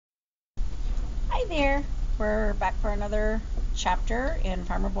Hi there. We're back for another chapter in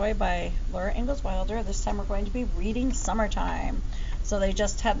Farmer Boy by Ingalls Wilder. This time we're going to be reading Summertime. So they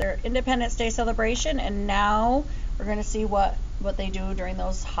just had their Independence Day celebration, and now we're going to see what they do during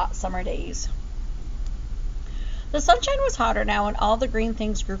those hot summer days. The sunshine was hotter now, and all the green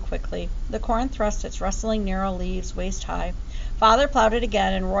things grew quickly. The corn thrust its rustling narrow leaves waist high. Father plowed it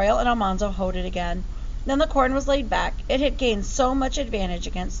again, and Royal and Almanzo hoed it again. Then the corn was laid back. It had gained so much advantage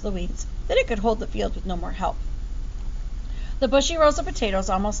against the weeds that it could hold the field with no more help. The bushy rows of potatoes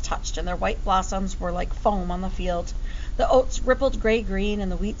almost touched, and their white blossoms were like foam on the field. The oats rippled gray-green,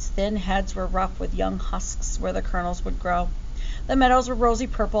 and the wheat's thin heads were rough with young husks where the kernels would grow. The meadows were rosy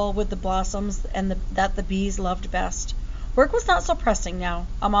purple with the blossoms that the bees loved best. Work was not so pressing now.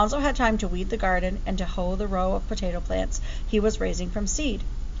 Almanzo had time to weed the garden and to hoe the row of potato plants he was raising from seed.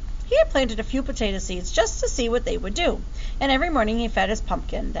 He had planted a few potato seeds just to see what they would do, and every morning he fed his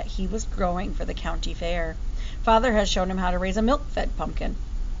pumpkin that he was growing for the county fair. Father had shown him how to raise a milk-fed pumpkin.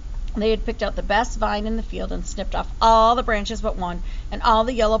 They had picked out the best vine in the field and snipped off all the branches but one, and all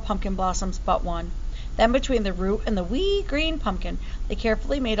the yellow pumpkin blossoms but one. Then between the root and the wee green pumpkin, they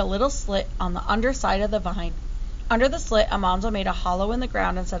carefully made a little slit on the underside of the vine. Under the slit, Almanzo made a hollow in the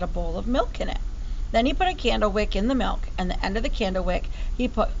ground and set a bowl of milk in it. Then he put a candle wick in the milk, and the end of the candle wick he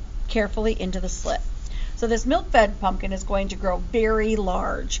put carefully into the slit. So this milk-fed pumpkin is going to grow very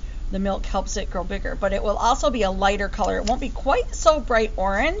large. The milk helps it grow bigger, but it will also be a lighter color. It won't be quite so bright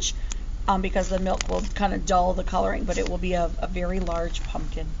orange because the milk will kind of dull the coloring, but it will be a very large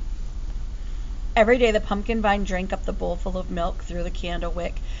pumpkin. Every day the pumpkin vine drank up the bowl full of milk through the candle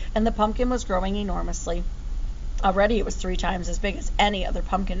wick, and the pumpkin was growing enormously. Already it was 3 times as big as any other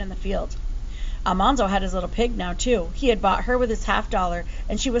pumpkin in the field. Almanzo had his little pig now, too. He had bought her with his $50,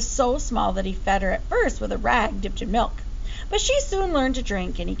 and she was so small that he fed her at first with a rag dipped in milk. But she soon learned to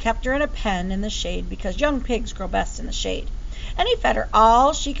drink, and he kept her in a pen in the shade because young pigs grow best in the shade. And he fed her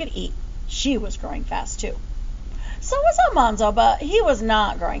all she could eat. She was growing fast, too. So was Almanzo, but he was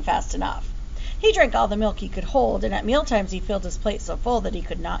not growing fast enough. He drank all the milk he could hold, and at mealtimes he filled his plate so full that he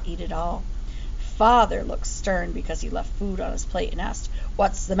could not eat it all. Father looked stern because he left food on his plate and asked,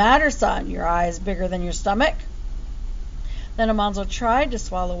 "What's the matter, son? Your eyes bigger than your stomach?" Then Almanzo tried to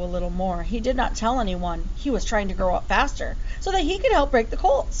swallow a little more. He did not tell anyone. He was trying to grow up faster so that he could help break the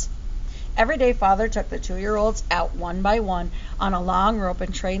colts. Every day Father took the 2-year-olds out one by one on a long rope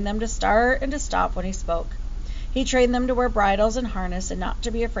and trained them to start and to stop when he spoke. He trained them to wear bridles and harness and not to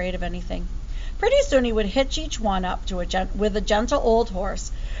be afraid of anything. Pretty soon he would hitch each one up to with a gentle old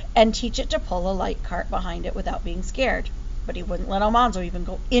horse and teach it to pull a light cart behind it without being scared. But he wouldn't let Almanzo even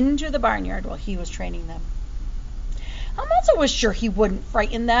go into the barnyard while he was training them. Almanzo was sure he wouldn't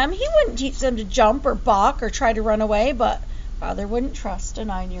frighten them. He wouldn't teach them to jump or balk or try to run away, but Father wouldn't trust a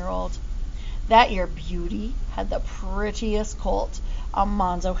 9-year-old. That year Beauty had the prettiest colt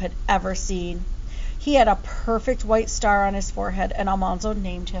Almanzo had ever seen. He had a perfect white star on his forehead, and Almanzo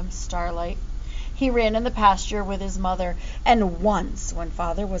named him Starlight. He ran in the pasture with his mother, and once, when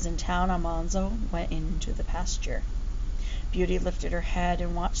Father was in town, Almanzo went into the pasture. Beauty lifted her head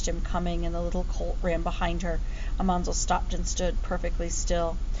and watched him coming, and the little colt ran behind her. Almanzo stopped and stood perfectly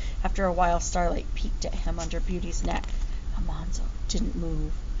still. After a while, Starlight peeked at him under Beauty's neck. Almanzo didn't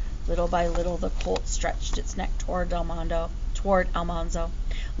move. Little by little, the colt stretched its neck toward Almanzo,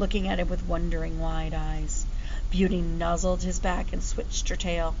 looking at him with wondering wide eyes. Beauty nuzzled his back and switched her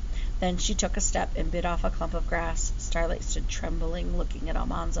tail. Then she took a step and bit off a clump of grass. Starlight stood trembling, looking at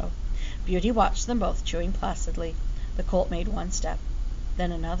Almanzo. Beauty watched them both, chewing placidly. The colt made one step,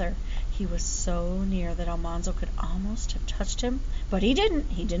 then another. He was so near that Almanzo could almost have touched him, but he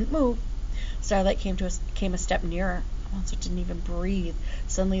didn't. He didn't move. Starlight came a step nearer. Almanzo didn't even breathe.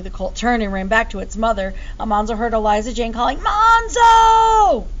 Suddenly the colt turned and ran back to its mother. Almanzo heard Eliza Jane calling,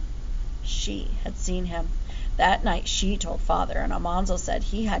 "Manzo!" She had seen him. That night she told Father, and Almanzo said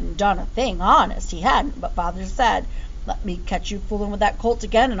he hadn't done a thing, honest, he hadn't, but Father said, "Let me catch you fooling with that colt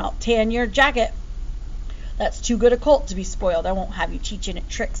again, and I'll tan your jacket. That's too good a colt to be spoiled. I won't have you teaching it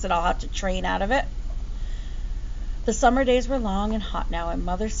tricks that I'll have to train out of it." The summer days were long and hot now, and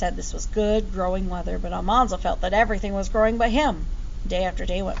Mother said this was good growing weather, but Almanzo felt that everything was growing by him. Day after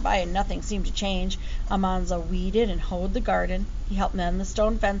day went by and nothing seemed to change. Almanzo weeded and hoed the garden. He helped mend the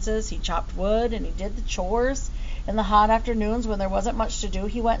stone fences. He chopped wood and he did the chores. In the hot afternoons when there wasn't much to do,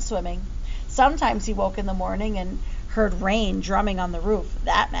 he went swimming. Sometimes he woke in the morning and heard rain drumming on the roof.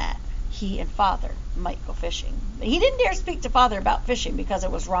 That meant he and Father might go fishing. But he didn't dare speak to Father about fishing because it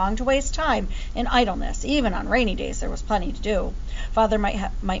was wrong to waste time in idleness. Even on rainy days there was plenty to do. Father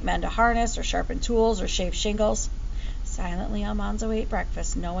might mend a harness or sharpen tools or shave shingles. Silently Almanzo ate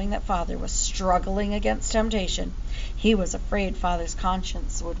breakfast, knowing that Father was struggling against temptation. He was afraid Father's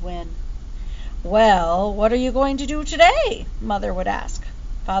conscience would win. "Well, what are you going to do today?" Mother would ask.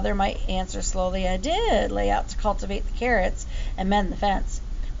 Father might answer slowly, "I did lay out to cultivate the carrots and mend the fence."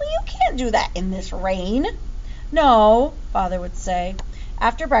 "Well, you can't do that in this rain." "No," Father would say.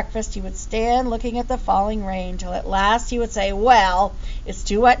 After breakfast he would stand looking at the falling rain till at last he would say, "Well, it's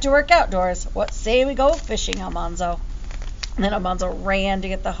too wet to work outdoors. What say we go fishing, Almanzo?" And then Almanzo ran to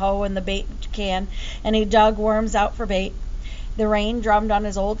get the hoe and the bait can, and he dug worms out for bait. The rain drummed on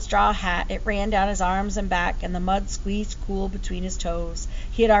his old straw hat. It ran down his arms and back, and the mud squeezed cool between his toes.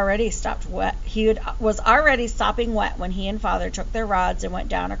 He was already sopping wet when he and Father took their rods and went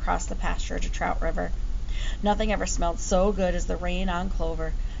down across the pasture to Trout River. Nothing ever smelled so good as the rain on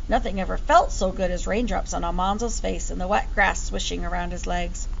clover. Nothing ever felt so good as raindrops on Almanzo's face and the wet grass swishing around his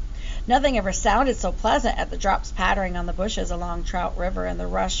legs. Nothing ever sounded so pleasant as the drops pattering on the bushes along Trout River and the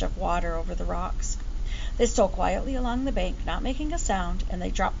rush of water over the rocks. They stole quietly along the bank, not making a sound, and they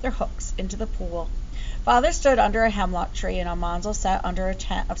dropped their hooks into the pool. Father stood under a hemlock tree, and Almanzo sat under a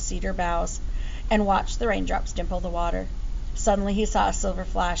tent of cedar boughs and watched the raindrops dimple the water. Suddenly he saw a silver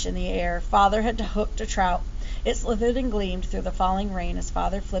flash in the air. Father had hooked a trout. It slithered and gleamed through the falling rain as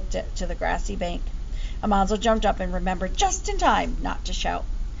Father flipped it to the grassy bank. Almanzo jumped up and remembered just in time not to shout.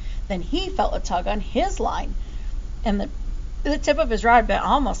 Then he felt a tug on his line, and the tip of his rod bent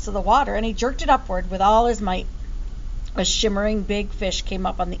almost to the water, and he jerked it upward with all his might. A shimmering big fish came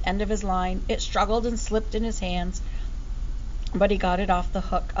up on the end of his line. It struggled and slipped in his hands, but he got it off the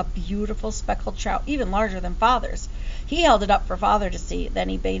hook, a beautiful speckled trout, even larger than Father's. He held it up for Father to see. Then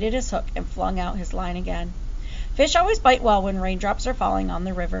he baited his hook and flung out his line again. Fish always bite well when raindrops are falling on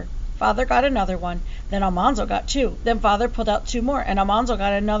the river. Father got another one. Then Almanzo got two. Then Father pulled out two more, and Almanzo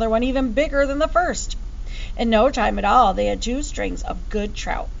got another one even bigger than the first. In no time at all, they had 2 strings of good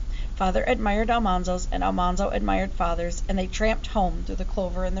trout. Father admired Almanzo's, and Almanzo admired Father's, and they tramped home through the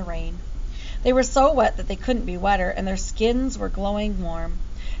clover and the rain. They were so wet that they couldn't be wetter, and their skins were glowing warm.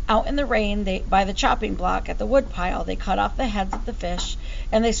 Out in the rain, by the chopping block at the wood pile, they cut off the heads of the fish,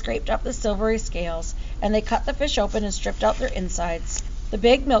 and they scraped up the silvery scales, and they cut the fish open and stripped out their insides. The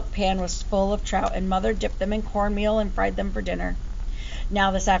big milk pan was full of trout, and Mother dipped them in cornmeal and fried them for dinner.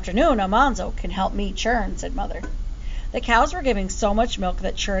 "Now this afternoon Almanzo can help me churn," said Mother. The cows were giving so much milk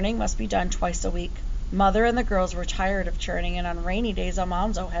that churning must be done twice a week. Mother and the girls were tired of churning, and on rainy days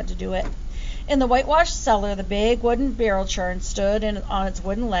Almanzo had to do it. In the whitewashed cellar, the big wooden barrel churn stood on its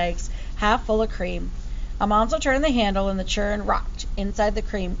wooden legs, half full of cream. Almanzo turned the handle, and the churn rocked. Inside the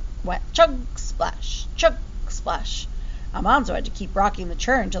cream went chug, splash, chug, splash. Almanzo had to keep rocking the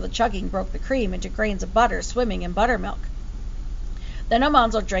churn till the chugging broke the cream into grains of butter swimming in buttermilk. Then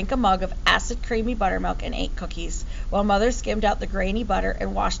Almanzo drank a mug of acid creamy buttermilk and ate cookies, while Mother skimmed out the grainy butter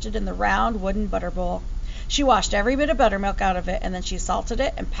and washed it in the round wooden butter bowl. She washed every bit of buttermilk out of it, and then she salted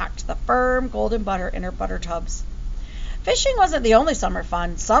it and packed the firm golden butter in her butter tubs. Fishing wasn't the only summer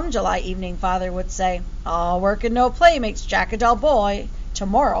fun. Some July evening Father would say, "All work and no play makes Jack a dull boy.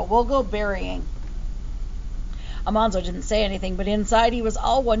 Tomorrow we'll go berrying." Almanzo didn't say anything, but inside he was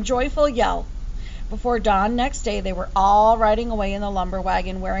all one joyful yell. Before dawn next day they were all riding away in the lumber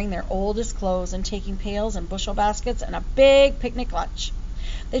wagon, wearing their oldest clothes and taking pails and bushel baskets and a big picnic lunch.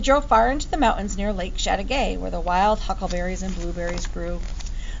 They drove far into the mountains near Lake Chateauguay, where the wild huckleberries and blueberries grew.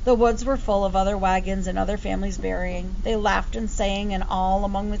 The woods were full of other wagons and other families berrying. They laughed and sang, and all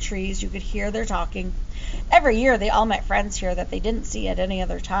among the trees you could hear their talking. Every year they all met friends here that they didn't see at any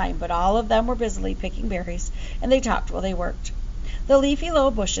other time, but all of them were busily picking berries, and they talked while they worked. The leafy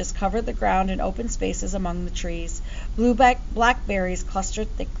low bushes covered the ground in open spaces among the trees. Blackberries clustered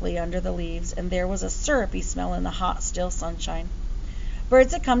thickly under the leaves, and there was a syrupy smell in the hot, still sunshine.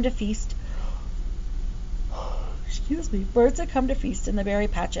 Birds had come to feast in the berry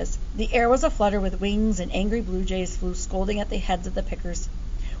patches. The air was aflutter with wings, and angry blue jays flew scolding at the heads of the pickers.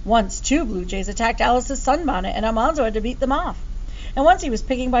 Once 2 blue jays attacked Alice's sunbonnet, and Almanzo had to beat them off. And once he was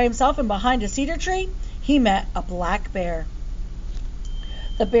picking by himself, and behind a cedar tree, he met a black bear.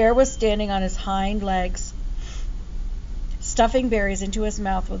 The bear was standing on his hind legs, stuffing berries into his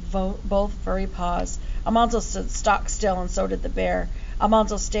mouth with both furry paws. Almanzo stood stock still, and so did the bear.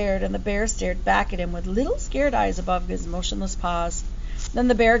 Almanzo stared, and the bear stared back at him with little scared eyes above his motionless paws. Then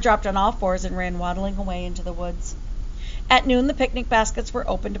the bear dropped on all fours and ran waddling away into the woods. At noon the picnic baskets were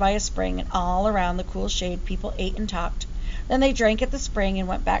opened by a spring, and all around the cool shade people ate and talked. Then they drank at the spring and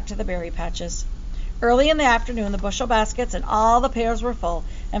went back to the berry patches. Early in the afternoon the bushel baskets and all the pails were full,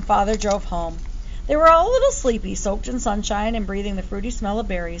 and Father drove home. They were all a little sleepy, soaked in sunshine and breathing the fruity smell of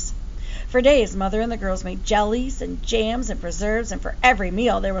berries. For days, Mother and the girls made jellies and jams and preserves, and for every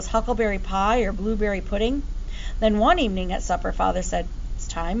meal there was huckleberry pie or blueberry pudding. Then one evening at supper, Father said, "It's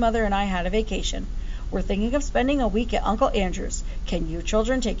time Mother and I had a vacation. We're thinking of spending a week at Uncle Andrew's. Can you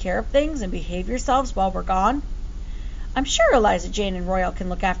children take care of things and behave yourselves while we're gone?" "I'm sure Eliza Jane and Royal can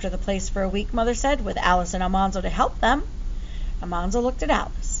look after the place for a week," Mother said, "with Alice and Almanzo to help them." Almanzo looked at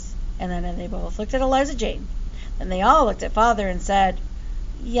Alice, and then they both looked at Eliza Jane. Then they all looked at Father and said,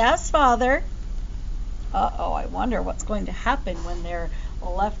 "Yes, Father." Uh-oh, I wonder what's going to happen when they're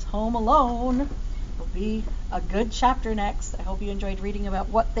left home alone. It'll be a good chapter next. I hope you enjoyed reading about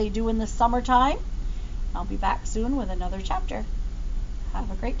what they do in the summertime. I'll be back soon with another chapter. Have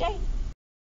a great day.